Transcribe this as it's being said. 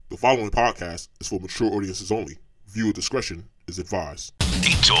following podcast is for mature audiences only. Viewer discretion is advised.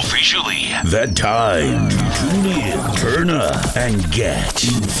 It's officially that time to tune in, turn up, and get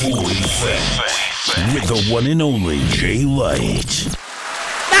in full effect with the one and only Jay Light.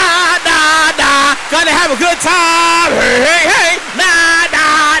 Nah, nah, nah, gonna have a good time. Hey, hey, hey. Nah,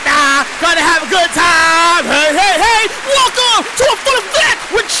 nah, nah, gonna have a good time. Hey, hey, hey. Welcome to a full effect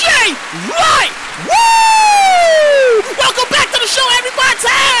with Jay Light. Woo! Welcome back to the show, everybody.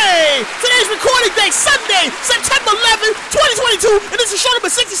 Today's recording day, Sunday, September 11th, 2022, and this is show number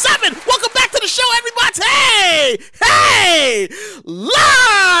 67. Welcome back to the show, everybody. Hey,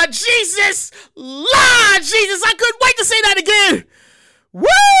 Lord Jesus, I couldn't wait to say that again. Woo!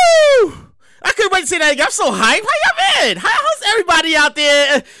 I couldn't wait to say that again. I'm so hyped. How y'all been? How's everybody out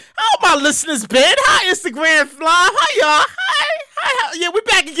there? How my listeners been? Hi, Instagram Live. Hi, y'all. Hi. Yeah, we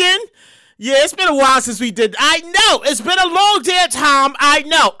back again. Yeah, it's been a while since we did. I know. It's been a long day, Tom. I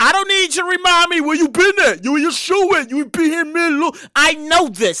know. I don't need you to remind me where you been at. You show it. You been here middle. I know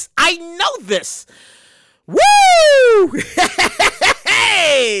this. Woo!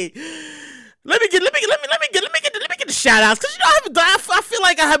 Hey! Let me get the shout outs, because I feel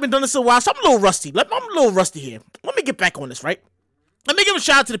like I haven't done this in a while, so I'm a little rusty. I'm a little rusty here. Let me get back on this, right? Let me give a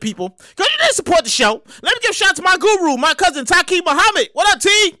shout out to the people, because you didn't support the show. Let me give a shout out to my guru, my cousin Taki Muhammad. What up,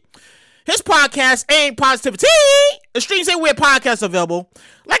 T? His podcast, Aim Positivity. The streams everywhere podcasts available.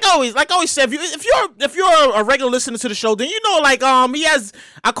 Like I always said, if you're a regular listener to the show, then you know, he has.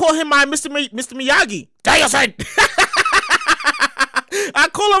 I call him my Mr. Miyagi. Danielson. I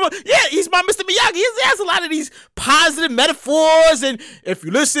call him, he's my Mr. Miyagi. He has a lot of these positive metaphors, and if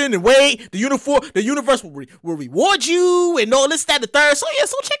you listen and wait, the universe will reward you, and all this, that, and the third. So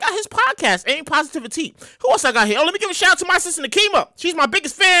check out his podcast, Aim Positivity. Who else I got here? Oh, let me give a shout out to my sister Nakima. She's my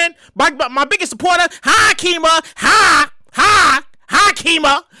biggest fan, my biggest supporter. Hi, Kima. Hi,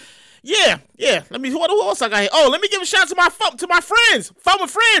 Kima. Yeah. Let me. Who else I got here? Oh, let me give a shout out to my friends, Fun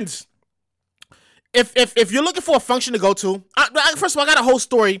with Friends. If you're looking for a function to go to, first of all, I got a whole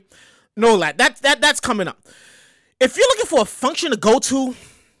story. No, that's coming up. If you're looking for a function to go to,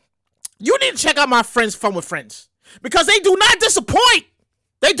 you need to check out my friends Fun with Friends, because they do not disappoint.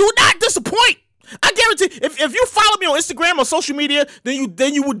 I guarantee, if you follow me on Instagram or social media, then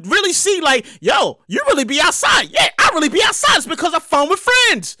you would really see, yo, you really be outside. Yeah, I really be outside. It's because of Fun with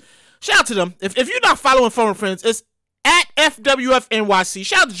Friends. Shout out to them. If you're not following Fun with Friends, it's at FWFNYC.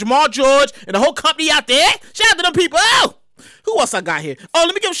 Shout out to Jamal George and the whole company out there. Shout out to them people. Oh, who else I got here? Oh,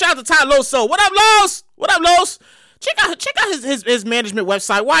 let me give a shout out to Ty Loso. What up, Los? Check out his management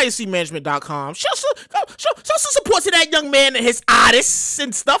website, YSCmanagement.com. Show some support to that young man and his artists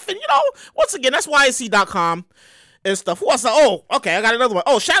and stuff. And, once again, that's YSC.com and stuff. Who else? Oh, okay, I got another one.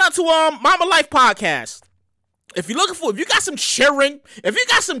 Oh, shout out to Mama Life Podcast. If you got some cheering, and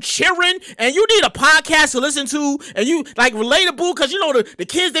you need a podcast to listen to, and you relatable, because the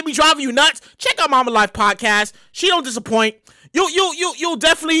kids, they be driving you nuts, check out Mama Life Podcast. She don't disappoint. You'll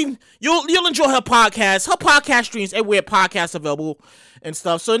definitely enjoy her podcast. Her podcast streams everywhere podcasts available and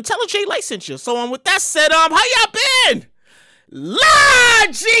stuff. So tell her Jay Light sent you. So with that said, how y'all been?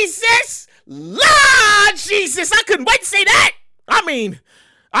 Lord Jesus, I couldn't wait to say that. I mean,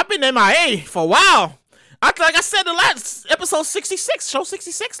 I've been MIA for a while. Like I said, the last episode 66, show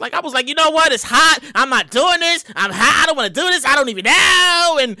 66, I was like, you know what? It's hot. I'm not doing this. I'm hot. I don't want to do this. I don't even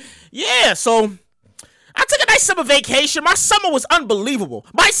know. And yeah, so I took a nice summer vacation. My summer was unbelievable.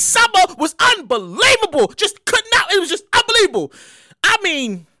 Just could not. It was just unbelievable. I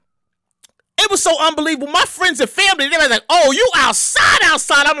mean, it was so unbelievable. My friends and family, they were like, oh, you outside.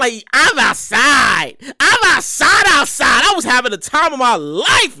 I'm like, I'm outside. I was having the time of my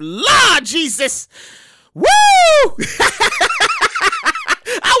life. Lord Jesus. Woo! I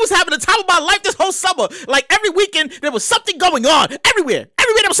was having the time of my life this whole summer. Every weekend, there was something going on. Everywhere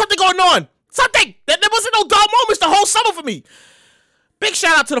there was something going on. Something. There wasn't no dull moments the whole summer for me. Big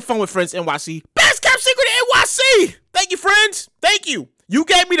shout out to the Fun with Friends NYC. Best kept secret in NYC. Thank you, friends. Thank you. You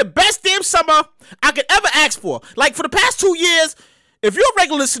gave me the best damn summer I could ever ask for. For the past 2 years, if you're a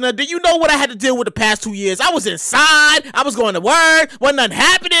regular listener, then you know what I had to deal with the past 2 years. I was inside. I was going to work. Wasn't nothing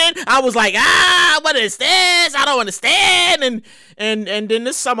happening. I was like, what is this? I don't understand. And then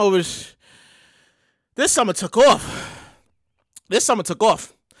this summer took off. This summer,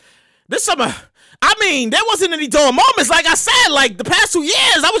 I mean, there wasn't any dull moments. Like I said, the past 2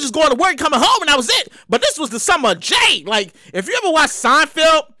 years, I was just going to work, coming home, and that was it. But this was the summer of Jay. If you ever watch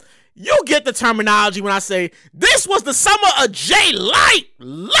Seinfeld, you'll get the terminology when I say, this was the summer of Jay Light.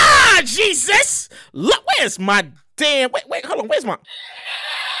 Lord Jesus. Where's my damn, wait, hold on, where's my,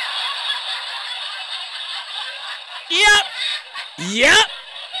 Yep.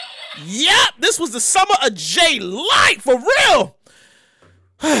 Yep, this was the summer of J Light, for real.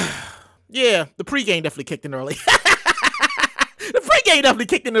 Yeah, the pregame definitely kicked in early. The pregame definitely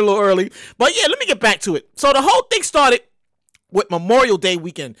kicked in a little early. But yeah, let me get back to it. So the whole thing started with Memorial Day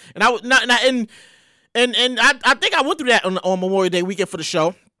weekend. And I think I went through that on Memorial Day weekend for the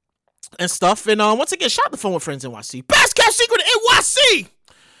show and stuff. And once again, shout out to Phone with Friends NYC. Best kept secret in NYC.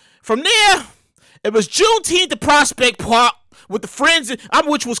 From there, it was Juneteenth at Prospect Park with the friends,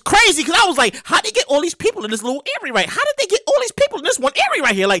 which was crazy because I was like, how did they get all these people in this little area right? How did they get all these people in this one area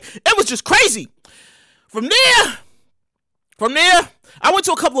right here? Like, it was just crazy. From there, I went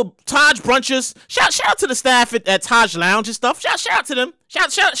to a couple of Taj brunches. Shout out to the staff at Taj Lounge and stuff. Shout out to them.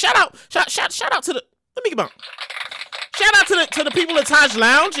 Shout out to the. Let me get on. Shout out to the people at Taj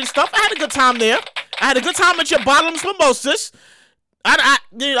Lounge and stuff. I had a good time there. I had a good time at your bottomless mimosas. I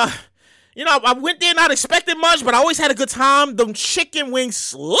went there not expecting much, but I always had a good time. Them chicken wings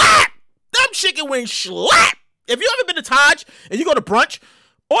slap. If you ever been to Taj and you go to brunch,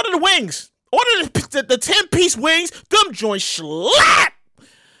 order the wings. Order the 10-piece wings. Them joints slap.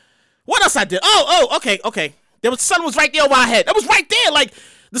 What else I did? Okay. The sun was right there over our head. It was right there, like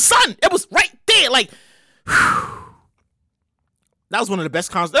the sun. It was right there, like. Whew. That was one of the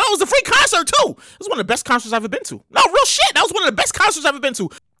best concerts. That was a free concert too. It was one of the best concerts I've ever been to. No, real shit. That was one of the best concerts I've ever been to.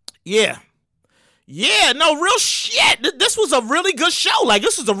 Yeah, no, real shit. This was a really good show. Like, it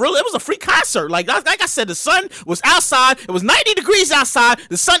was a free concert. Like I said, the sun was outside. It was 90 degrees outside.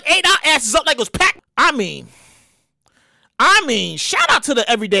 The sun ate our asses up like it was packed. I mean, shout out to the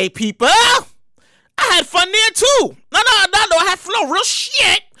everyday people. I had fun there too. No, I had fun. No, real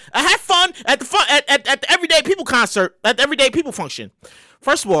shit. I had fun at the Everyday People concert, at the Everyday People function.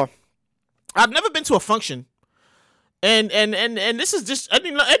 First of all, I've never been to a function. And this is just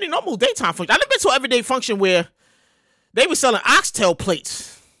any normal daytime function. I've never been to an everyday function where they were selling oxtail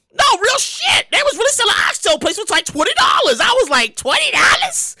plates. No, real shit. They was really selling oxtail plates. It was like $20. I was like,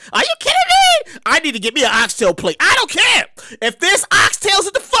 $20? Are you kidding me? I need to get me an oxtail plate. I don't care. If there's oxtails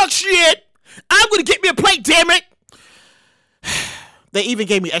at the function, I'm going to get me a plate, damn it. They even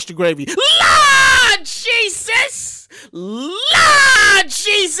gave me extra gravy. Lord Jesus! They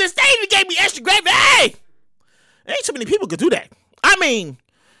even gave me extra gravy. Hey! Ain't too many people could do that. I mean,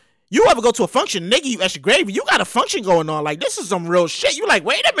 you ever go to a function and they give you extra gravy, you got a function going on. Like, this is some real shit. You like,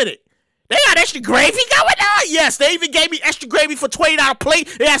 wait a minute. They got extra gravy going on? Yes, they even gave me extra gravy for $20 plate.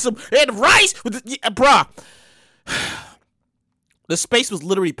 They had the rice with bruh. The space was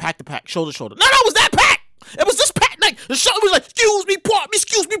literally packed to pack, shoulder to shoulder. No, it was that packed. It was just packed. Like, the show was like, excuse me,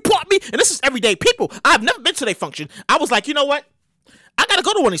 pardon me. And this is everyday people. I've never been to their function. I was like, you know what? I gotta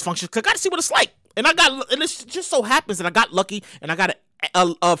go to one of these functions because I gotta see what it's like. And it just so happens that I got lucky and I got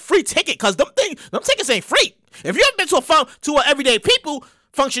a free ticket because them tickets ain't free. If you haven't been to an everyday people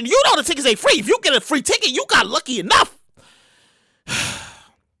function, you know the tickets ain't free. If you get a free ticket, you got lucky enough.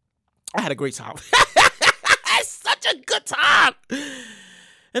 I had a great time. It's such a good time.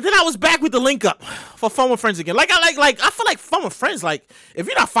 And then I was back with the link up for Phone with Friends again. I feel like Phone with Friends, like, if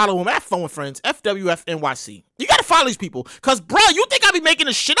you're not following them at Phone with Friends, FWF NYC, you gotta follow these people. Cause, bro, you think I be making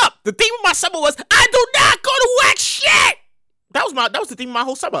this shit up. The theme of my summer was, I do not go to whack shit. That was the theme of my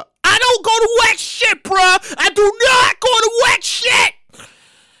whole summer. I don't go to whack shit, bro. I do not go to whack shit.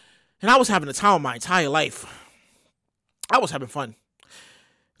 And I was having a time of my entire life. I was having fun.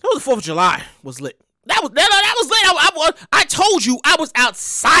 That was the 4th of July was lit. That was lit. I told you I was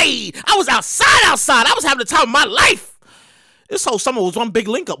outside. I was outside. I was having the time of my life. This whole summer was one big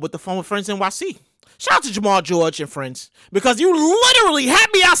link up with the Phone with Friends NYC. Shout out to Jamal George and friends. Because you literally had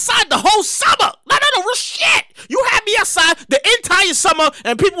me outside the whole summer. No, real shit. You had me outside the entire summer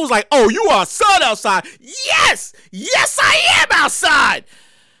and people was like, oh, you are outside. Yes, I am outside.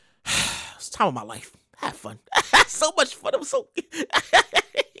 It's the time of my life. Have fun. So much fun. It was so...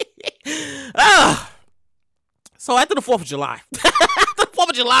 So after the 4th of July, the 4th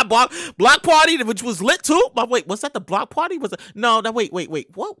of July block party, which was lit too. But wait, was that the block party? Wait.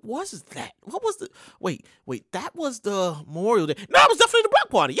 What was that? What was the wait? That was the Memorial Day. No, it was definitely the block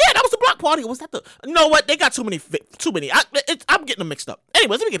party. Yeah, that was the block party. Was that the? You know what? They got too many. I'm getting them mixed up.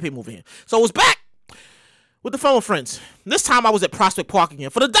 Anyways, let me get people moving here. So I was back with the Phone with Friends. This time I was at Prospect Park again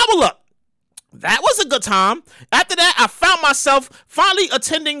for the double up. That was a good time. After that, I found myself finally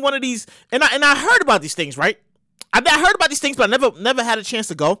attending one of these, and I heard about these things, right? I heard about these things, but I never had a chance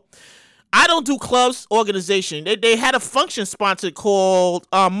to go. I Don't Do Clubs organization. They had a function sponsored called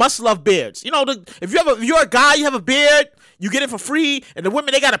Must Love Beards. You know, if you're a guy, you have a beard, you get it for free, and the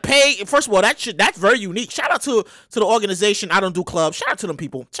women, they gotta pay. First of all, that's very unique. Shout out to the organization I Don't Do Clubs. Shout out to them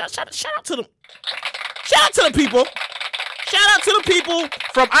people. Shout out to them. Shout out to them people. Shout out to the people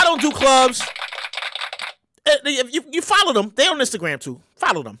from I Don't Do Clubs. If you follow them, they're on Instagram too.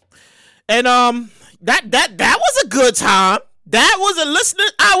 Follow them. And that was a good time. That was a listener.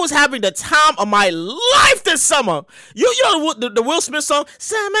 I was having the time of my life this summer. You know the Will Smith song,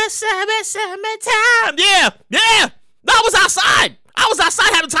 summertime. Yeah. I was outside. I was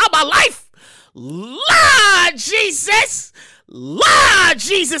outside having the time of my life. Lord Jesus.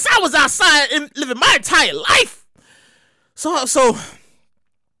 I was outside and living my entire life. So,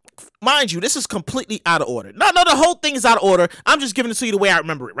 mind you, this is completely out of order. No, the whole thing is out of order. I'm just giving it to you the way I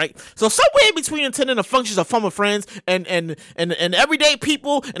remember it, right? So somewhere between attending the functions of Fun with Friends and everyday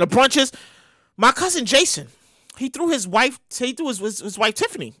people and the brunches, my cousin Jason, he threw his wife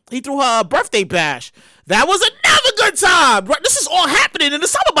Tiffany. He threw her a birthday bash. That was another good time. Right? This is all happening in the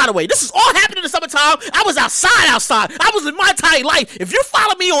summer, by the way. This is all happening in the summertime. I was outside. I was in my entire life. If you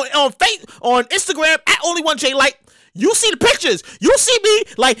follow me on Instagram at Only1JLight, you see the pictures. You see me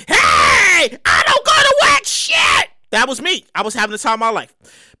like, hey, I don't go to work, shit. That was me. I was having the time of my life.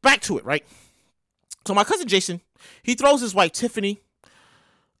 Back to it, right? So my cousin Jason, he throws his wife Tiffany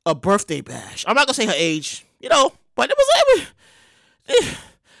a birthday bash. I'm not going to say her age, but that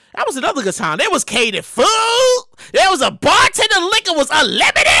was another good time. There was catered food. There was a bartender. Liquor was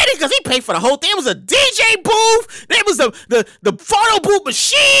unlimited because he paid for the whole thing. There was a DJ booth. There was the photo booth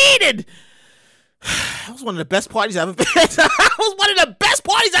machine. And that was one of the best parties I've ever been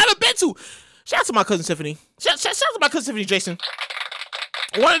to. Shout out to my cousin Tiffany. Shout out to my cousin Tiffany Jason.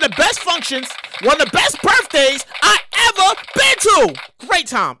 One of the best functions, one of the best birthdays I ever been to. Great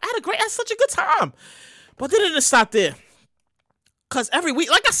time. I had such a good time. But then it didn't stop there. Because every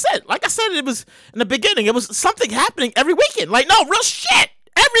week, like I said, it was in the beginning, it was something happening every weekend. Like, no, real shit.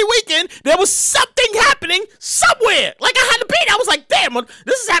 Every weekend, there was something happening somewhere. Like, I had to be there. I was like, damn,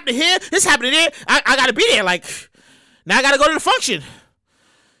 this is happening here. This is happening there. I got to be there. Like, now I got to go to the function.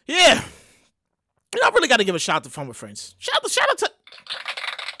 Yeah. I really got to give a shout out to Fun with Friends. Shout out to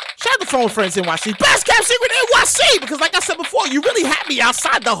Fun with Friends NYC. Best kept secret NYC. Because like I said before, you really had me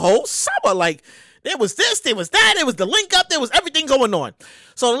outside the whole summer. Like, there was this, there was that, there was the link up, there was everything going on.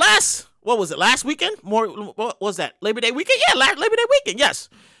 So last weekend? What was that? Labor Day weekend? Yeah, Labor Day weekend, yes.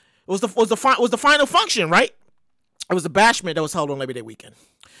 It was the final function, right? It was the bashment that was held on Labor Day weekend.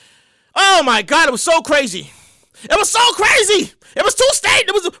 Oh my God, it was so crazy. It was two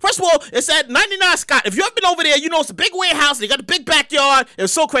stages. First of all, it's at 99 Scott. If you ever been over there, you know it's a big warehouse. They got a big backyard. It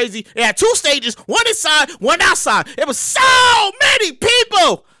was so crazy. They had 2 stages, one inside, one outside. It was so many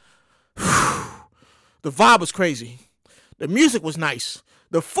people. The vibe was crazy. The music was nice.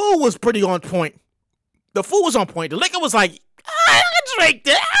 The food was pretty on point. The liquor was like, I can drink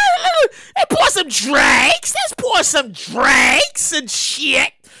this. Let's pour some drinks. Let's pour some drinks and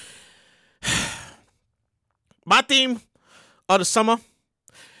shit. My theme of the summer,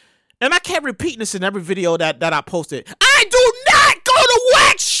 and I kept repeating this in every video that I posted. I do not go to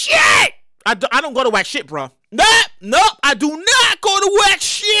whack shit. I don't go to whack shit, bro. Nope, I do not go to whack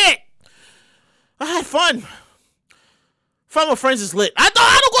shit. I had fun. Fun with Friends is lit. I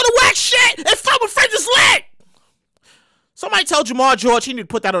don't go to whack shit, and Fun with Friends is lit. Somebody tell Jamal George he need to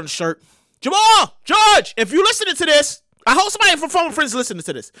put that on the shirt. Jamal George, if you listening to this, I hope somebody from Fun with Friends is listening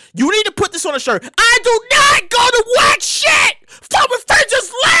to this. You need to put this on a shirt. I do not go to whack shit. Fun with Friends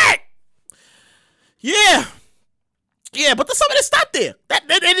is lit. Yeah, but the summer didn't stop there.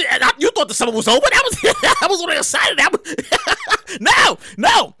 You thought the summer was over? I was on the other side of that.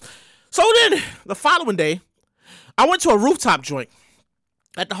 No. So then, the following day, I went to a rooftop joint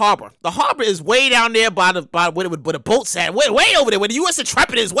at the harbor. The harbor is way down there by where the boat's at. Way over there, where the U.S.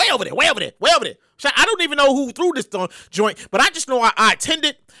 Intrepid is. Way over there. I don't even know who threw this joint, but I just know I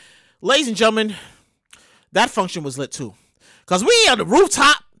attended. Ladies and gentlemen, that function was lit too. Because we on the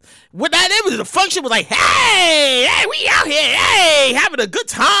rooftop. The function was like, hey, we out here, hey, having a good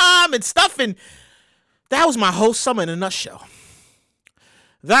time and stuff. And that was my whole summer in a nutshell.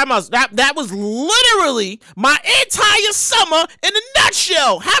 That was literally my entire summer in a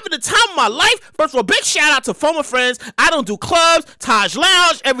nutshell. Having the time of my life. First of all, big shout out to Fun with Friends. I Don't Do Clubs, Taj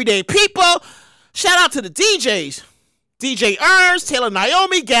Lounge, Everyday People. Shout out to the DJs. DJ Ernst, Taylor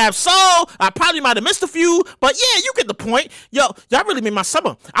Naomi, Gab Soul. I probably might have missed a few, but yeah, you get the point. Yo, y'all really made my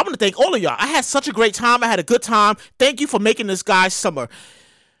summer. I want to thank all of y'all. I had such a great time. I had a good time. Thank you for making this guy's summer.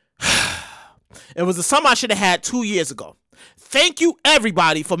 It was the summer I should have had 2 years ago. Thank you,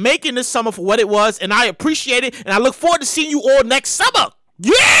 everybody, for making this summer for what it was, and I appreciate it, and I look forward to seeing you all next summer.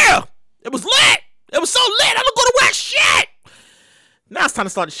 Yeah! It was lit! It was so lit, I don't go to whack shit! Now it's time to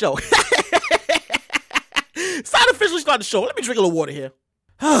start the show. It's time to officially start the show. Let me drink a little water here.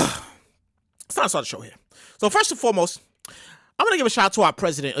 It's time to start the show here. So first and foremost, I'm gonna give a shout out to our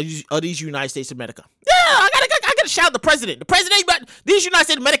president of these United States of America. Yeah, I gotta shout out the president. The president of these United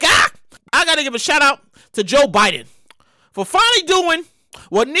States of America. I gotta give a shout out to Joe Biden for finally doing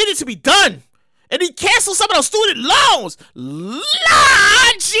what needed to be done. And he canceled some of those student loans.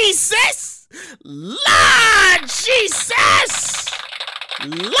 Lord Jesus! Lord Jesus!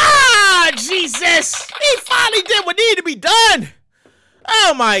 Lord Jesus! He finally did what needed to be done.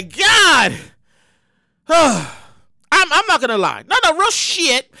 Oh my God. I'm not gonna lie. No, real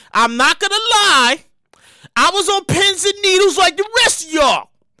shit. I'm not gonna lie. I was on pins and needles like the rest of y'all.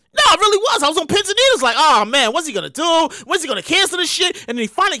 No, I really was. I was on pins and needles like, oh man, what's he gonna do? When's he gonna cancel this shit? And then he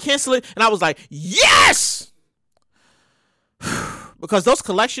finally canceled it, and I was like, yes! Because those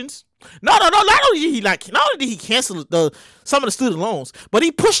collections, not only did he cancel some of the student loans, but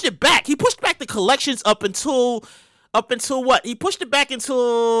he pushed it back. He pushed back the collections up until what? He pushed it back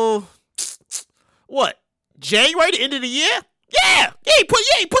until what? January, the end of the year? Yeah, he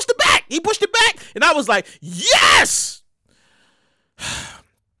pushed it back. He pushed it back, and I was like, yes!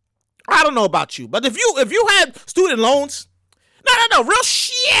 I don't know about you, but if you had student loans, no, real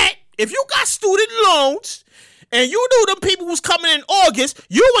shit. If you got student loans and you knew them people was coming in August,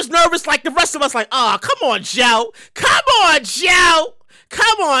 you was nervous like the rest of us, like, oh, come on, Joe. Come on, Joe.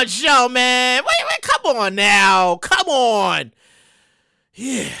 Come on, Joe, man. Wait, come on now. Come on.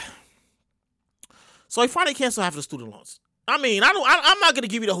 Yeah. So he finally canceled half of the student loans. I mean, I'm not gonna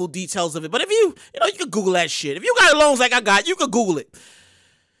give you the whole details of it, but if you can Google that shit. If you got loans like I got, you can Google it.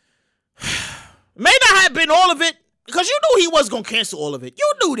 May not have been all of it, because you knew he was going to cancel all of it.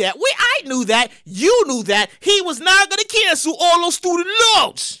 You knew that. I knew that. You knew that. He was not going to cancel all those student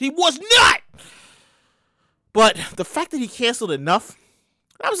loans. He was not. But the fact that he canceled enough,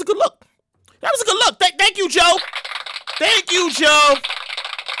 that was a good look. That was a good look. Thank you, Joe. Thank you, Joe.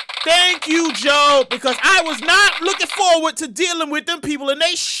 Thank you, Joe, because I was not looking forward to dealing with them people and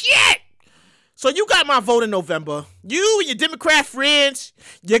they shit. So you got my vote in November. You and your Democrat friends,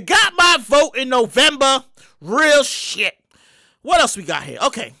 you got my vote in November. Real shit. What else we got here?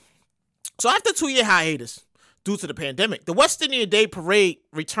 Okay. So after a 2-year hiatus due to the pandemic, the West Indian Day Parade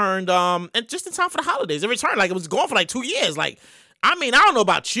returned and just in time for the holidays. It returned like it was going for like 2 years. Like, I mean, I don't know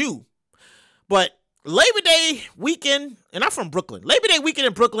about you, but Labor Day weekend, and I'm from Brooklyn. Labor Day weekend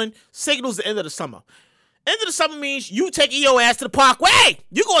in Brooklyn signals the end of the summer. End of the summer means you taking your ass to the Parkway.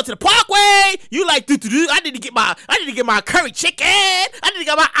 You going to the Parkway. You like, I need to get my curry chicken. I need to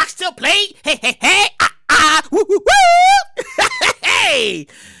get my oxtail plate. Hey, woo, woo, woo. Hey,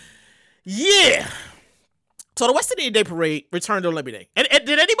 yeah. So the West Indian Day Parade returned on Labor Day. And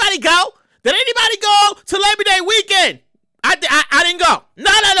did anybody go? Did anybody go to Labor Day weekend? I didn't go.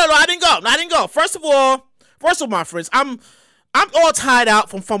 No, I didn't go. First of all, my friends, I'm all tired out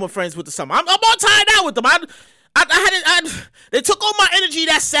from fun with friends with the summer. I'm all tired out with them. They took all my energy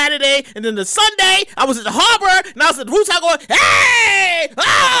that Saturday, and then the Sunday, I was at the harbor, and I was at the rooftop going, hey,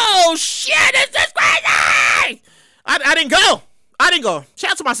 oh, shit, this is crazy. I didn't go.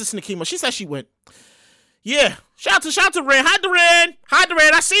 Shout out to my sister Nakima. She said she went. Yeah. Shout out to Ren. Hi,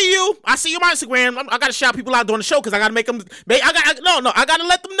 Duran. I see you on my Instagram. I gotta shout people out during the show because I gotta make them. I gotta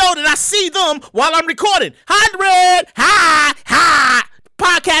let them know that I see them while I'm recording. Hi, Duran. Hi.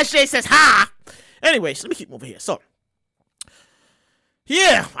 Podcast Jay says hi. Anyways, let me keep moving here. So,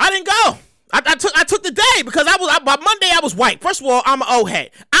 yeah, I didn't go. I took the day because by Monday I was white. First of all, I'm an old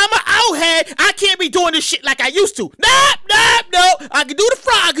head. I can't be doing this shit like I used to. No. I can do the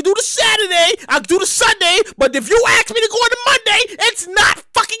Friday, I can do the Saturday, I can do the Sunday, but if you ask me to go on the Monday, it's not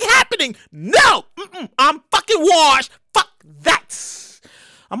fucking happening. No. I'm fucking washed. Fuck that.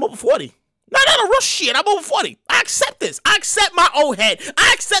 I'm over 40. No, real shit. I'm over 40. I accept this. I accept my old head.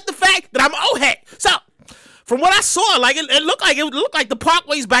 I accept the fact that I'm an old head. So, from what I saw, like it looked like the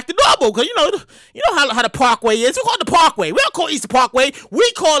Parkway's back to normal. Cause you know how the Parkway is. We call it the Parkway. We don't call East the Parkway.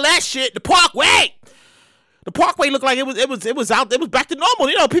 We call that shit the Parkway. The Parkway looked like it was out. It was back to normal.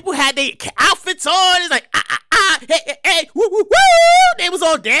 You know, people had their outfits on. It's like hey, woo. They was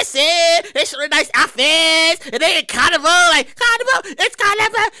all dancing. They showed nice outfits, and they in carnival. It's carnival. It's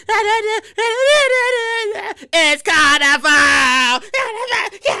carnival.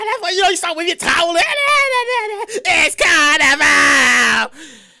 You know, you start with your towel. It's carnival.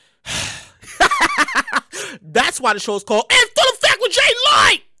 That's why the show's called "It's Full Effect with Jay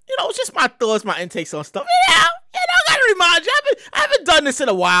Lloyd." You know, it's just my thoughts, my intakes on stuff. You know, I gotta remind you, I haven't done this in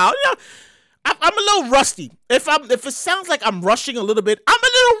a while. You know, I'm a little rusty. If it sounds like I'm rushing a little bit, I'm a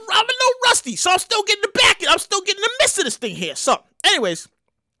little rusty. So I'm still getting I'm still getting the midst of this thing here. So, anyways,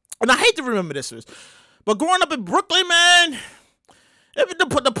 and I hate to remember this, but growing up in Brooklyn, man,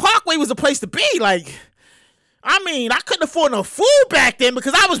 the Parkway was the place to be. Like, I mean, I couldn't afford no food back then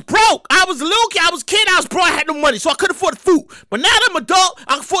because I was broke. I was a little kid. I was a kid. I was broke. I had no money, so I couldn't afford the food. But now that I'm an adult,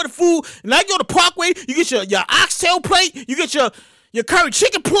 I can afford the food. And I go to Parkway. You get your oxtail plate. You get your curry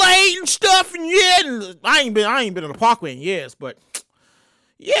chicken plate and stuff. And yeah, and I ain't been on the Parkway in years, but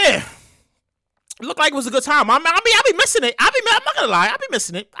yeah, it looked like it was a good time. I be missing it. I'm not gonna lie. I be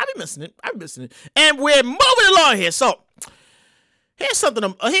missing it. And we're moving along here. So here's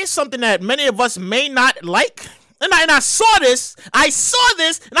something that many of us may not like. And I saw this,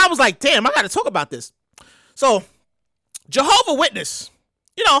 and I was like, damn, I gotta talk about this. So, Jehovah's Witness,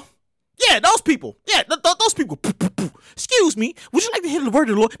 yeah, those people. Yeah, those people. Excuse me, would you like to hear the word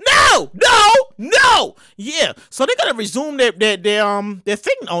of the Lord? No. Yeah, so they're gonna resume their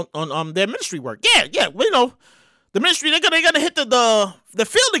thing on their ministry work. Yeah, well, the ministry, they're gonna hit the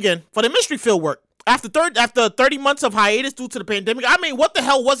field again for the ministry field work. After 30 months of hiatus due to the pandemic. I mean, what the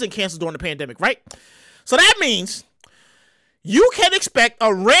hell wasn't canceled during the pandemic, right? So that means you can expect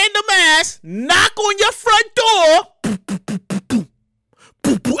a random ass knock on your front door.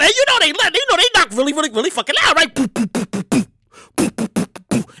 And they knock really, really, really fucking loud, right?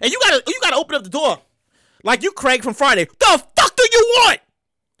 And you gotta open up the door like you Craig from Friday. The fuck do you want?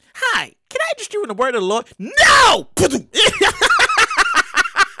 Hi, can I interest you in the word of the Lord? No!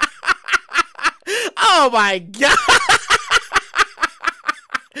 Oh my god.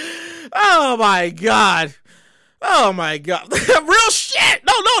 Oh my god. Real shit.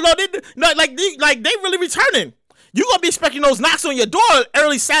 No. Like they really returning. You gonna be expecting those knocks on your door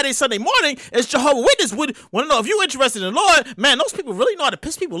early Saturday, Sunday morning. As Jehovah's Witness would want to know if you're interested in the Lord. Man, those people really know how to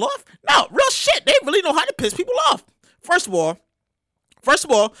piss people off. No, real shit. They really know how to piss people off. First of all,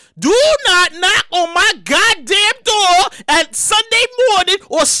 do not knock on my goddamn door at Sunday morning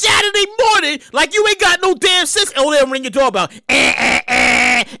or Saturday morning like you ain't got no damn sense. Oh, they'll ring your doorbell.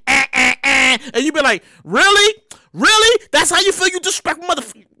 And you be like, really? Really? That's how you feel, you disrespectful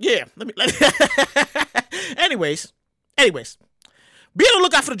motherfucker? Yeah. Anyways. Be on the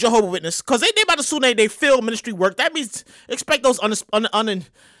lookout for the Jehovah's Witness, because they about to soon they field ministry work. That means expect those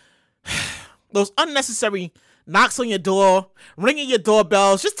those unnecessary knocks on your door, ringing your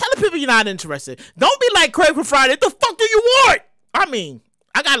doorbells, just telling people you're not interested. Don't be like Craig from Friday. What the fuck do you want? I mean,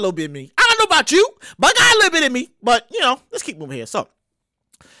 I got a little bit in me. I don't know about you, but I got a little bit in me. But, let's keep moving here. So,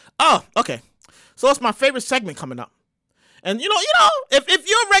 okay. So it's my favorite segment coming up. And, if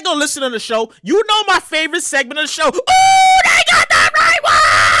you're a regular listener to the show, you know my favorite segment of the show. Ooh, they got the right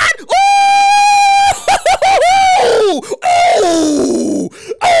one!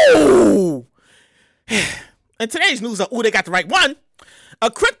 Ooh! In today's news they got the right one.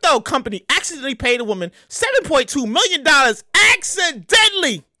 A crypto company accidentally paid a woman $7.2 million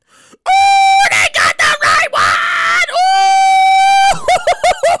accidentally. Ooh, they got the right one!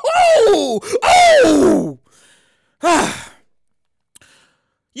 Ooh!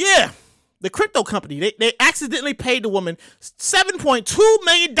 Yeah, the crypto company, they accidentally paid the woman $7.2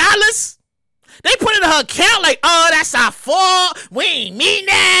 million. They put it in her account like, oh, that's our fault. We ain't mean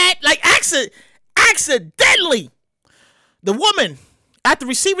that. Like, accidentally. The woman, after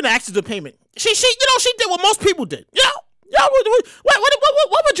receiving the accident payment, she did what most people did.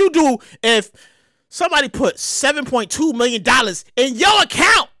 What would you do if somebody put $7.2 million in your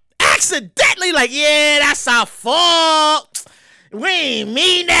account accidentally? Like, yeah, that's our fault. We ain't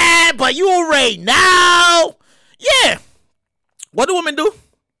mean that, but you already know. Yeah. What did the woman do?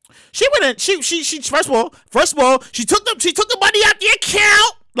 She went in. She first of all, she took the money out the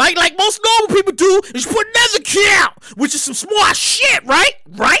account, like most normal people do, and she put another account, which is some smart shit, right?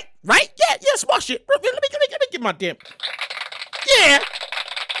 Yeah, smart shit. Let me get my damn. Yeah,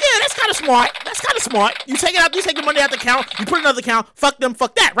 that's kind of smart. You take the money out the account, you put another account. Fuck them,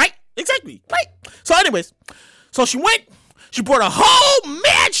 fuck that, right? Exactly, right? So, anyways, she went. She bought a whole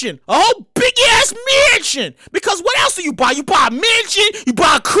mansion, a whole big-ass mansion. Because what else do you buy? You buy a mansion, you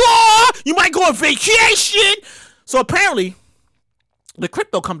buy a car, you might go on vacation. So apparently, the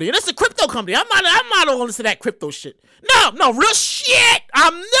crypto company, and it's a crypto company. I'm not all into that crypto shit. No, real shit.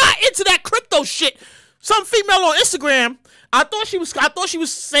 I'm not into that crypto shit. Some female on Instagram, I thought she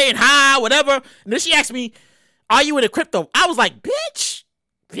was saying hi, whatever. And then she asked me, are you into crypto? I was like, bitch,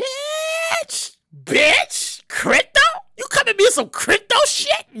 crypto? You come at me with some crypto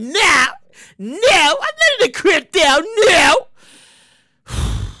shit? No, I'm not into crypto, no.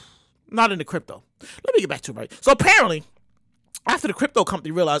 Not into crypto. Let me get back to it, right? So apparently, after the crypto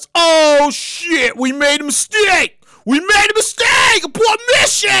company realized, oh shit, we made a mistake. A poor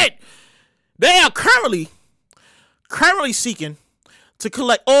mission. They are currently seeking to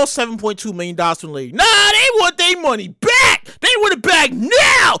collect all $7.2 million from the lady. Nah, they want their money back. back. They want it back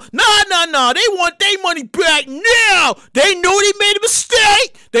now. No. They want their money back now. They know they made a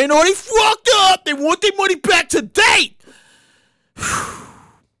mistake. They know they fucked up. They want their money back today.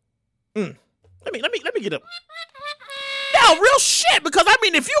 Let me get up. No, real shit. Because I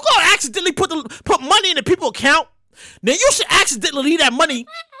mean, if you go accidentally put money in the people's account, then you should accidentally leave that money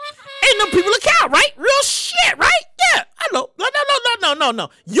in them people's account, right? Real shit, right? Yeah, I know. No.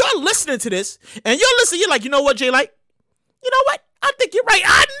 You're listening to this, and you're like, you know what, Jay? Like, you know what? I think you're right.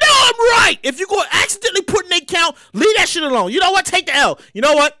 I know I'm right. If you go accidentally put in the account, leave that shit alone. You know what? Take the L. You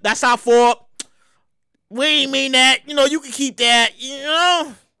know what? That's our fault. We ain't mean that. You know, you can keep that. You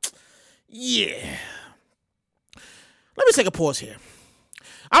know? Yeah. Let me take a pause here.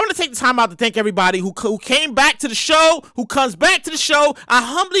 I want to take the time out to thank everybody who came back to the show, who comes back to the show. I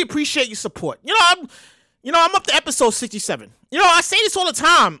humbly appreciate your support. I'm up to episode 67. I say this all the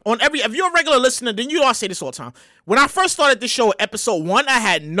time if you're a regular listener, then you know I say this all the time. When I first started this show at episode 1, I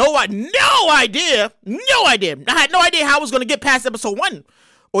had no idea. I had no idea how I was going to get past episode 1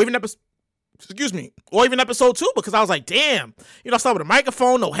 or even episode 2, because I was like, damn, I started with a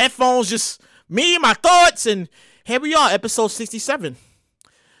microphone, no headphones, just me and my thoughts, and here we are, episode 67.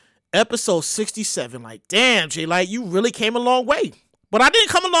 Episode 67, like, damn, Jay, like, you really came a long way. But I didn't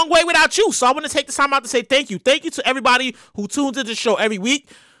come a long way without you, so I want to take the time out to say thank you. Thank you to everybody who tunes into the show every week.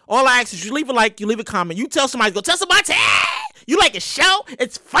 All I ask is you leave a like, you leave a comment, you tell somebody, you like his show,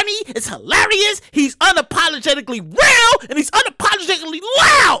 it's funny, it's hilarious, he's unapologetically real, and he's unapologetically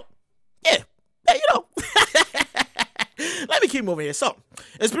loud. Yeah, Let me keep moving here. So,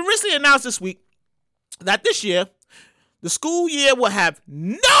 it's been recently announced this week that this year, the school year will have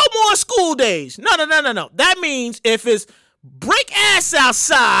no more school days. No. That means if it's break ass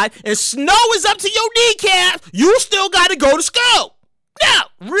outside and snow is up to your kneecaps, you still got to go to school. No,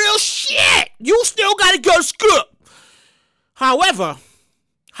 real shit. You still got to go to school. However,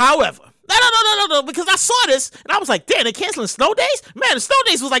 no, because I saw this and I was like, damn, they're canceling snow days? Man, the snow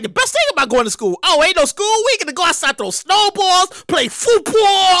days was like the best thing about going to school. Oh, ain't no school. We get to go outside, throw snowballs, play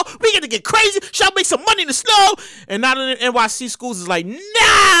football. We get to get crazy, shall make some money in the snow. And now the NYC schools is like, Nah,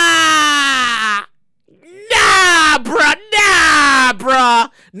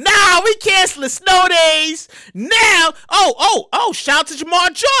 we canceling snow days. Now, shout out to Jamar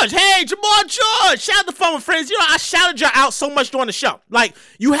George. Hey, Jamar George. Shout out to Fun with Friends. I shouted y'all out so much during the show. Like,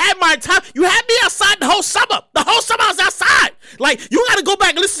 you had my time. You had me outside the whole summer. The whole summer I was outside. Like, you got to go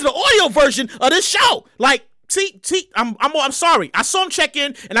back and listen to the audio version of this show. Like, see, I'm sorry. I saw him check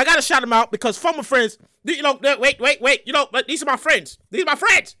in, and I got to shout him out because Fun with Friends, wait. These are my friends. These are my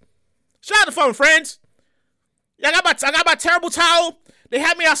friends. Shout out to Fun with Friends. I got my terrible towel. They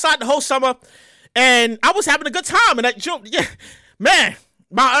had me outside the whole summer, and I was having a good time. And I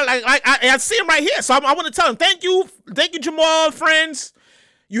see him right here, so I want to tell him thank you, Jamal, friends.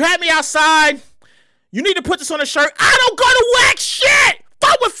 You had me outside. You need to put this on a shirt. I don't go to wax shit.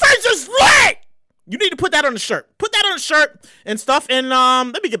 Fun with Friends is lit. You need to put that on the shirt. Put that on the shirt and stuff. And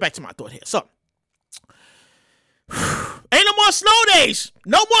let me get back to my thought here. So. Ain't no more snow days.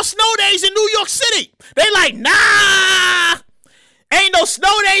 No more snow days in New York City. They like, nah. Ain't no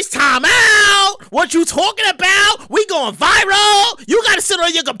snow days, time out. What you talking about? We going viral. You got to sit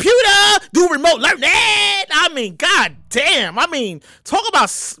on your computer, do remote learning. I mean, god damn. I mean, talk about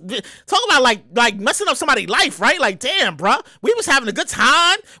like messing up somebody's life, right? Like, damn, bruh. We was having a good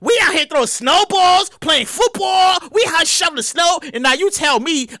time. We out here throwing snowballs, playing football. We out shoveling snow. And now you tell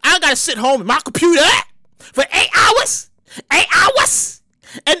me I got to sit home in my computer for 8 hours? 8 hours?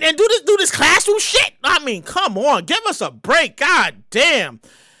 And do this classroom shit? I mean, come on. Give us a break. God damn.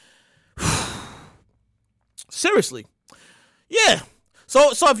 Seriously. Yeah.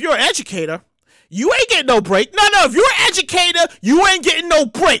 So if you're an educator, you ain't getting no break. No. If you're an educator, you ain't getting no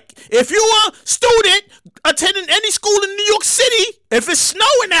break. If you're a student attending any school in New York City, if it's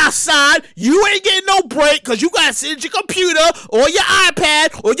snowing outside, you ain't getting no break because you got to sit at your computer or your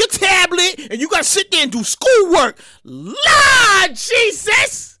iPad or your tablet and you got to sit there and do schoolwork. Lord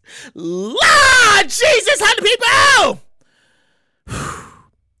Jesus! Lord Jesus! How do people?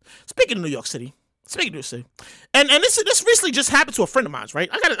 Speaking of New York City, and this recently just happened to a friend of mine, right?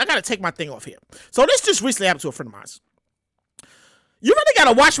 I gotta take my thing off here. So this just recently happened to a friend of mine. You really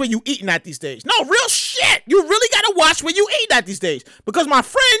gotta watch where you eating at these days. No, real shit. You really gotta watch where you eating at these days. Because my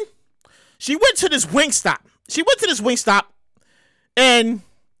friend, she went to this Wingstop. in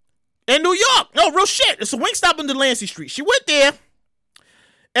New York. No, real shit. It's a Wingstop on Delancey Street. She went there,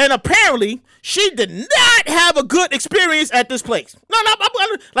 and apparently she did not have a good experience at this place. No, I'm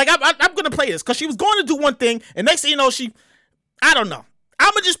gonna play this because she was going to do one thing, and next thing you know, I don't know.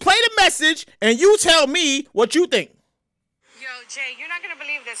 I'm gonna just play the message, and you tell me what you think. Jay, you're not going to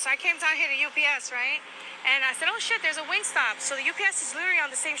believe this. So I came down here to UPS, right? And I said, oh, shit, there's a Wingstop. So the UPS is literally on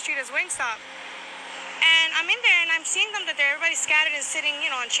the same street as Wingstop. And I'm in there, and I'm seeing them that everybody's scattered and sitting,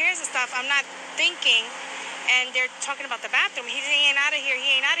 on chairs and stuff. I'm not thinking. And they're talking about the bathroom. He ain't out of here.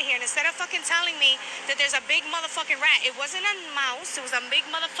 He ain't out of here. And instead of fucking telling me that there's a big motherfucking rat, it wasn't a mouse. It was a big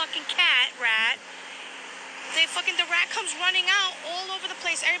motherfucking rat. The rat comes running out all over the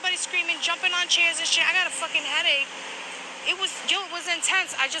place. Everybody's screaming, jumping on chairs and shit. I got a fucking headache. It was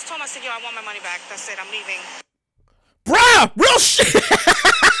intense. I just told him, I said, I want my money back. That's it. I'm leaving. Bruh, real shit.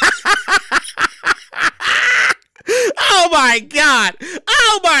 Oh my God.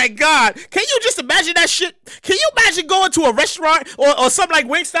 Oh my God. Can you just imagine that shit? Can you imagine going to a restaurant or something like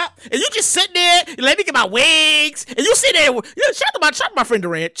Wingstop and you just sit there and let me get my wings and you sit there. Shout out to my friend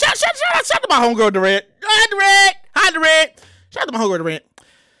Durant. Shout out to my homegirl Durant. Hi Durant. Shout out to my homegirl Durant.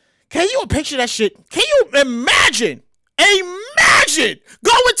 Can you picture that shit? Can you imagine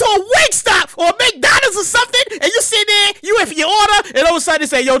going to a Wingstop or a McDonald's or something, and you sit there, you wait for your order, and all of a sudden they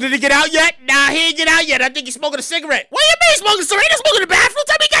say, yo, did he get out yet? Nah, he ain't get out yet. I think he's smoking a cigarette. What do you mean smoking a cigarette? He's smoking in the bathroom.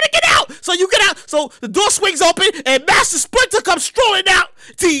 Tell me he gotta get out. So you get out. So the door swings open, and Master Splinter comes strolling out.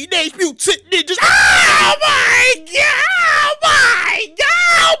 Teenage Mutant Ninjas. Oh my God! Oh my God!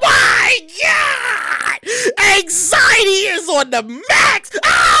 Oh my God! Anxiety is on the max.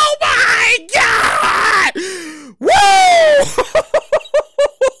 Oh my God! Woo!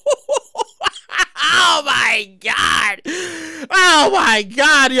 Oh my God! Oh my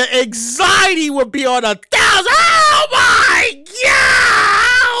God! Your anxiety would be on 1,000. Oh my God!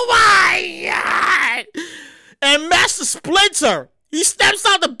 Oh my God! And Master Splinter, he steps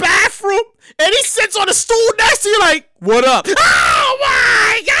out the bathroom and he sits on the stool next to you, like, "What up?" Oh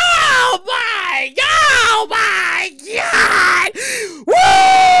my God! Oh my God! Oh my God! Woo!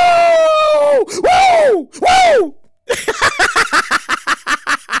 Woo! Woo!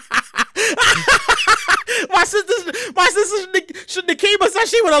 My sister shouldn't have came outside.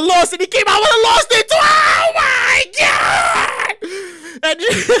 She would have lost it. He came out, would have lost it too. Oh my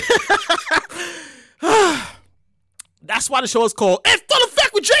God! That's why the show is called "It's Full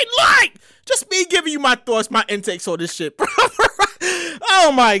Effect with Jay Light." Just me giving you my thoughts, my intakes on this shit.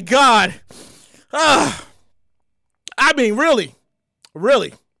 Oh my God! I mean, really,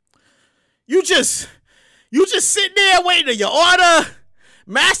 you just sitting there waiting on your order.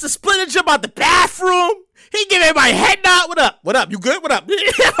 Master Splinter jump out the bathroom. He give everybody a head nod. What up? What up? You good? What up?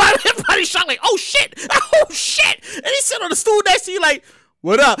 Everybody shocked like, oh shit. Oh shit. And he sit on the stool next to you like,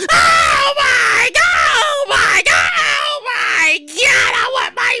 what up? Oh my God. Oh my God. Oh my God. I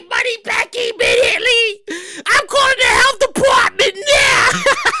want my money back immediately. I'm calling the health department now.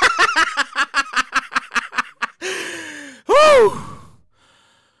 Whew.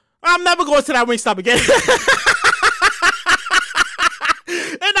 I'm never going to that Wingstop again.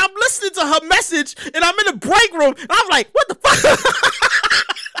 And I'm listening to her message, and I'm in the break room, and I'm like, what the fuck?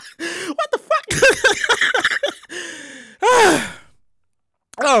 What the fuck?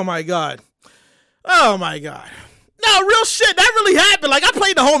 Oh my God. Oh my God. No, real shit. That really happened. Like, I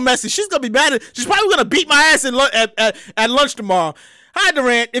played the whole message. She's gonna be mad. She's probably gonna beat my ass at lunch tomorrow. Hi,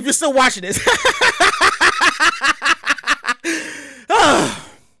 Durant, if you're still watching this.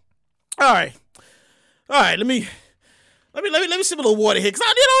 All right. Let me sip a little water here, cause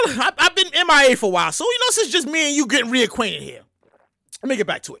I've been MIA for a while, so this is just me and you getting reacquainted here. Let me get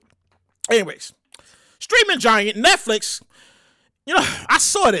back to it. Anyways, streaming giant Netflix. I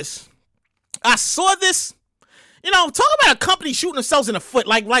saw this. Talk about a company shooting themselves in the foot.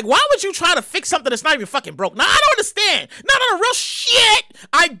 Like, why would you try to fix something that's not even fucking broke? Now, I don't understand. No, real shit.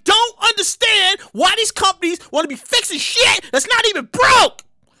 I don't understand why these companies want to be fixing shit that's not even broke.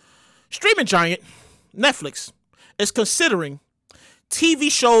 Streaming giant Netflix is considering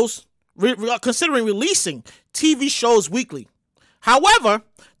TV shows, considering releasing TV shows weekly. However,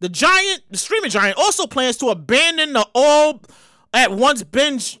 the streaming giant also plans to abandon the all-at-once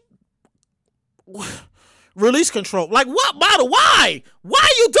binge release control. Like, what model? Why? Why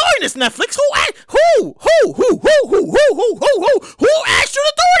are you doing this, Netflix? Who asked you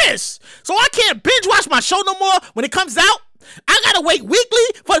to do this? So I can't binge watch my show no more when it comes out? I gotta wait weekly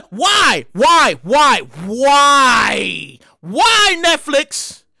for why? Why,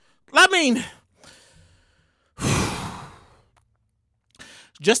 Netflix? I mean,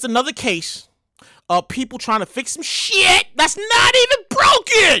 just another case of people trying to fix some shit that's not even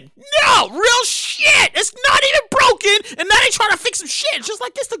broken. No, real shit. It's not even broken, and now they trying to fix some shit, just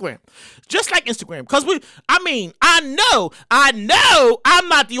like Instagram. Because I know I'm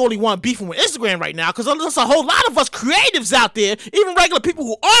not the only one beefing with Instagram right now, because there's a whole lot of us creatives out there, even regular people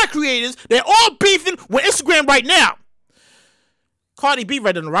who are creators, they're all beefing with Instagram right now. Cardi B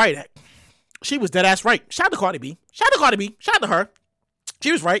read in the riot act. She was dead ass right. Shout out to Cardi B. Shout out to her.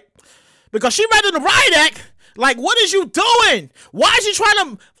 She was right. Because she read in the riot act, like, what is you doing? Why is you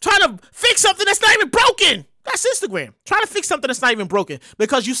trying to fix something that's not even broken? That's Instagram. Trying to fix something that's not even broken.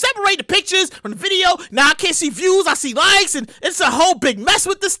 Because you separate the pictures from the video. Now I can't see views. I see likes. And it's a whole big mess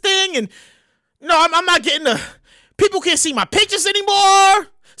with this thing. And no, I'm not getting the... People can't see my pictures anymore.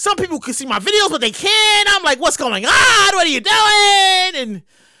 Some people can see my videos, but they can't. I'm like, what's going on? What are you doing? And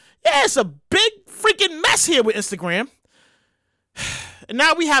yeah, it's a big freaking mess here with Instagram. And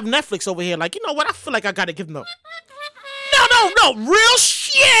now we have Netflix over here. Like, you know what? I feel like I got to give them No. Real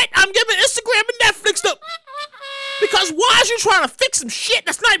shit. I'm giving Instagram and Netflix the... Because why is you trying to fix some shit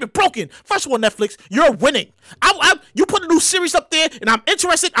that's not even broken? First of all, Netflix, you're winning. You put a new series up there, and I'm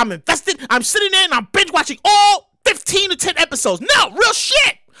interested. I'm invested. I'm sitting there, and I'm binge watching all 15 to 10 episodes. No, real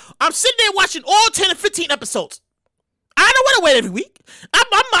shit. I'm sitting there watching all 10 and 15 episodes. I don't want to wait every week. I'm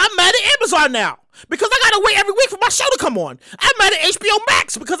mad at Amazon now because I got to wait every week for my show to come on. I'm mad at HBO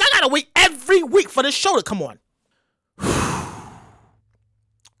Max because I got to wait every week for this show to come on.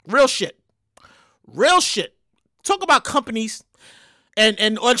 Real shit. Talk about companies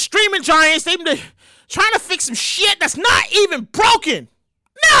and on streaming giants, they've been trying to fix some shit that's not even broken.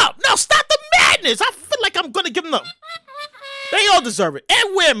 No, stop the madness. I feel like I'm going to give them They all deserve it.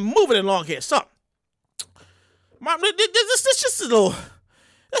 And we're moving along here. So, this is just a little...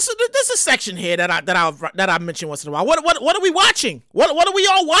 There's a section here that I mention once in a while. What are we watching? What are we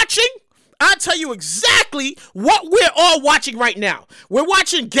all watching? I'll tell you exactly what we're all watching right now. We're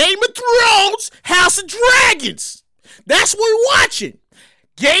watching Game of Thrones, House of Dragons. That's what we're watching.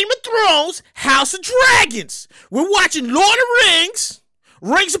 Game of Thrones, House of Dragons. We're watching Lord of the Rings,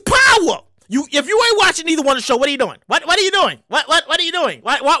 Rings of Power. If you ain't watching either one of the show, what are you doing? What are you doing? What are you doing?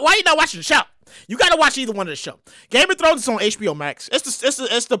 Why are you not watching the show? You gotta watch either one of the show. Game of Thrones is on HBO Max. It's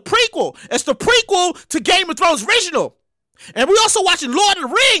the prequel. It's the prequel to Game of Thrones original. And we also watching Lord of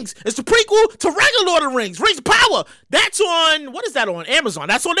the Rings. It's the prequel to regular Lord of the Rings, Rings of Power. That's on, what is that on? Amazon.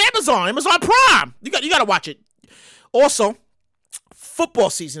 That's on Amazon Prime. You gotta watch it. Also, football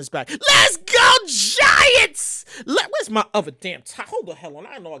season is back. Let's go Giants! Where's my other damn tie? Hold the hell on.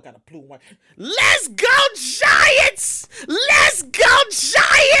 I know I got a blue one. Let's go Giants! Let's go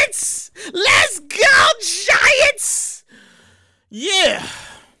Giants! Let's go Giants! Yeah.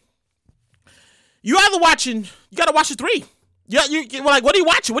 You gotta watch the 3. Yeah, you like, what are you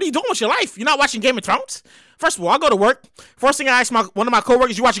watching? What are you doing with your life? You're not watching Game of Thrones? First of all, I go to work. First thing I ask one of my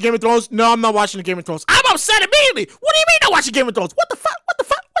coworkers, you watching Game of Thrones? No, I'm not watching the Game of Thrones. I'm upset immediately. What do you mean not watching Game of Thrones? What the fuck? What the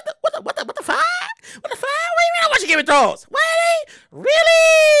fuck? What the fuck? What do you mean not watching Game of Thrones?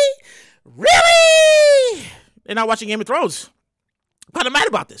 Really? They're not watching Game of Thrones. I'm mad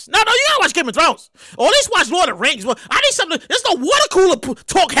about this. No, you gotta watch Game of Thrones. Or at least watch Lord of the Rings. Well, I need something. There's no water cooler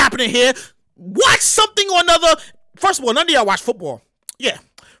talk happening here. Watch something or another. First of all, none of y'all watch football. Yeah,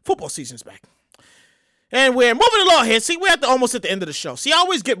 football season's back. And we're moving along here. See, we're almost at the end of the show. See, I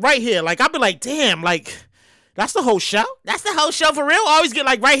always get right here. Like, I'll be like, damn, like, that's the whole show? That's the whole show for real? I always get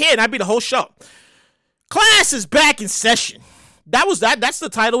like right here and I'd be the whole show. Class is back in session. That's the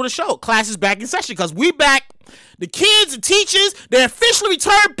title of the show. Class is back in session because we back. The kids and teachers, they officially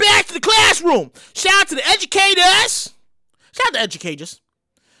returned back to the classroom. Shout out to the educators. Shout out to educators.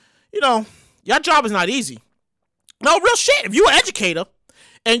 You know, your job is not easy. No, real shit. If you're an educator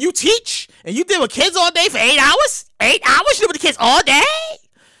and you teach and you deal with kids all day for 8 hours, you deal with the kids all day,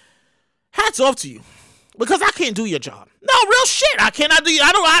 hats off to you. Because I can't do your job. No, real shit. I can't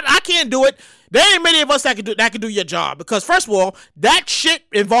do it. There ain't many of us that can do your job. Because first of all, that shit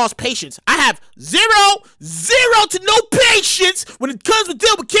involves patience. I have zero to no patience when it comes to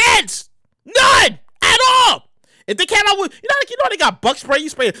deal with kids. None at all. If they came out with, you know they got bug spray. You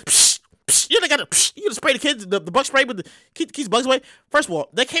spray it. Psh, psh, you gotta spray the kids the bug spray with keep bugs away. First of all,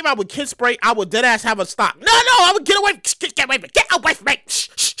 they came out with kid spray. I would dead ass have a stock. No, I would get away from me. Get away from me.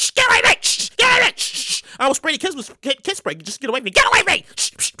 Shh, get away from me. Get away from me. Shh. I would spray the kids with kid spray. Just get away from me. Get away from me.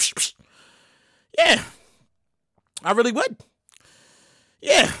 Shh. Yeah, I really would.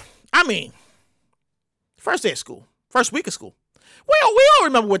 Yeah, I mean, first day of school, first week of school. We all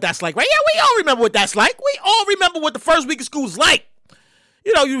remember what that's like, right? Yeah, we all remember what that's like. We all remember what the first week of school is like.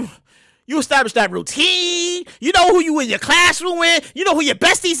 You know, you establish that routine. You know who you in your classroom with. You know who your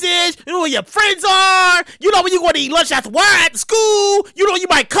besties is. You know who your friends are. You know when you going to eat lunch after work at the school. You know you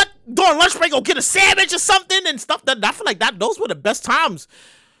might cut during lunch break, go get a sandwich or something and stuff. I feel like those were the best times.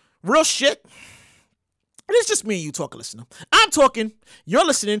 Real shit. And it's just me and you talking, listener. I'm talking, you're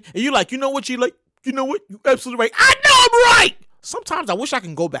listening, and you're like, you know what you like? You know what? You're absolutely right. I know I'm right! sometimes I wish I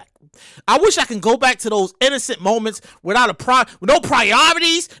can go back. I wish I can go back to those innocent moments without no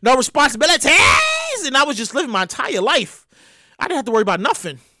priorities, no responsibilities, and I was just living my entire life. I didn't have to worry about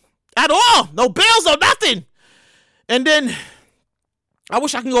nothing at all. No bills or nothing. And then I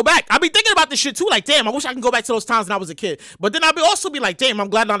wish I can go back. I be thinking about this shit too. Like, damn, I wish I can go back to those times when I was a kid. But then I'll also be like, damn, I'm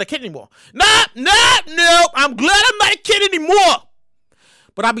glad I'm not a kid anymore. No. I'm glad I'm not a kid anymore.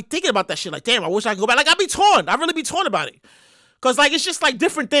 But I be thinking about that shit. Like, damn, I wish I could go back. Like, I be torn. I really be torn about it. Because, like, it's just like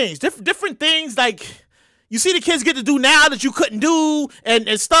different things. Different things, like, you see the kids get to do now that you couldn't do and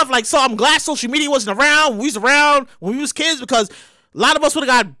stuff. Like, so I'm glad social media wasn't around when we was around when we was kids, because a lot of us would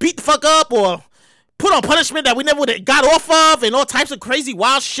have got beat the fuck up or put on punishment that we never would have got off of and all types of crazy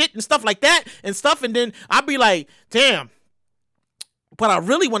wild shit and stuff like that and stuff. And then I'd be like, damn. But I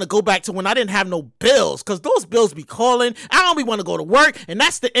really want to go back to when I didn't have no bills, because those bills be calling. I don't be want to go to work. And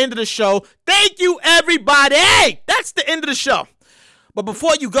that's the end of the show. Thank you, everybody. That's the end of the show. But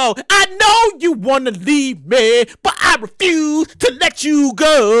before you go, I know you want to leave me, but I refuse to let you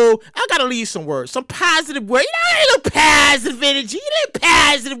go. I got to leave some words, some positive words. You know, a little positive energy, a little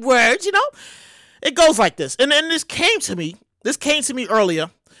positive words, you know. It goes like this. And then this came to me earlier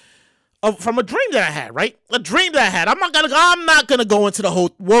from a dream that I had, right? A dream that I had. I'm not gonna go into the whole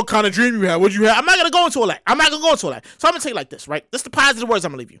what kind of dream you had, what you had. I'm not gonna go into all that. So I'm gonna tell you like this, right? This is the positive words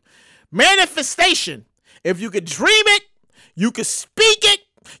I'm gonna leave you. Manifestation. If you could dream it, you can speak it,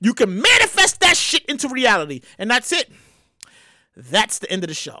 you can manifest that shit into reality. And that's it. That's the end of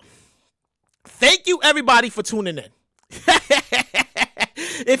the show. Thank you, everybody, for tuning in.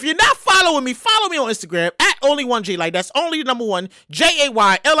 If you're not following me, follow me on Instagram at only1jlight. That's only the number one,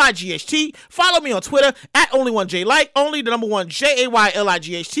 JAYLIGHT. Follow me on Twitter at only1jlight. Only the number one,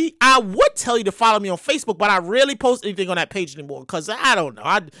 JAYLIGHT. I would tell you to follow me on Facebook, but I rarely post anything on that page anymore because I don't know.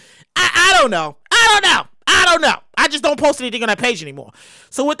 I don't know. I just don't post anything on that page anymore.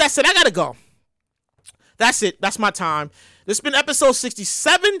 So with that said, I gotta go. That's it. That's my time. This has been episode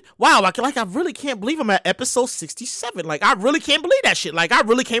 67. Wow, I really can't believe I'm at episode 67. Like, I really can't believe that shit. Like, I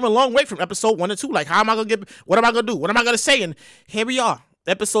really came a long way from episode 1 and 2. Like, what am I gonna do? What am I gonna say? And here we are,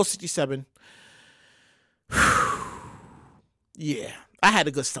 episode 67. Yeah, I had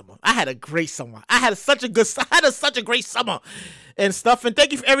a good summer. I had a great summer. I had such a great summer and stuff. And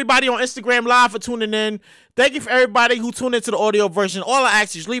thank you for everybody on Instagram Live for tuning in. Thank you for everybody who tuned into the audio version. All I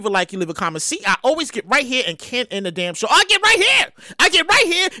ask is leave a like, you leave a comment. See, I always get right here and can't end the damn show. I get right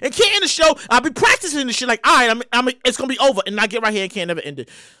here and can't end the show. I'll be practicing this shit like, all right, it's gonna be over, and I get right here and can't never end it.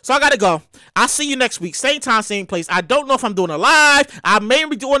 So I gotta go. I'll see you next week, same time, same place. I don't know if I'm doing a live. I may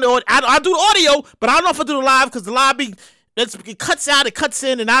be doing the audio. I do the audio, but I don't know if I do the live because the live it cuts out, it cuts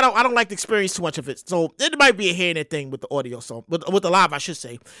in, and I don't like to experience too much of it. So it might be a here and there thing with the audio, so with the live, I should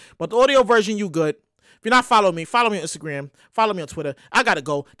say. But the audio version, you good. If you're not following me on Instagram, follow me on Twitter. I gotta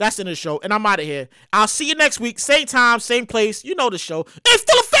go. That's the end of the show, and I'm out of here. I'll see you next week, same time, same place. You know the show. It's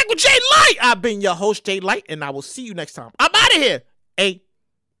Still Effect with Jay Light. I've been your host, Jay Light, and I will see you next time. I'm out of here.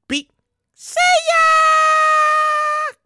 A-B. See ya!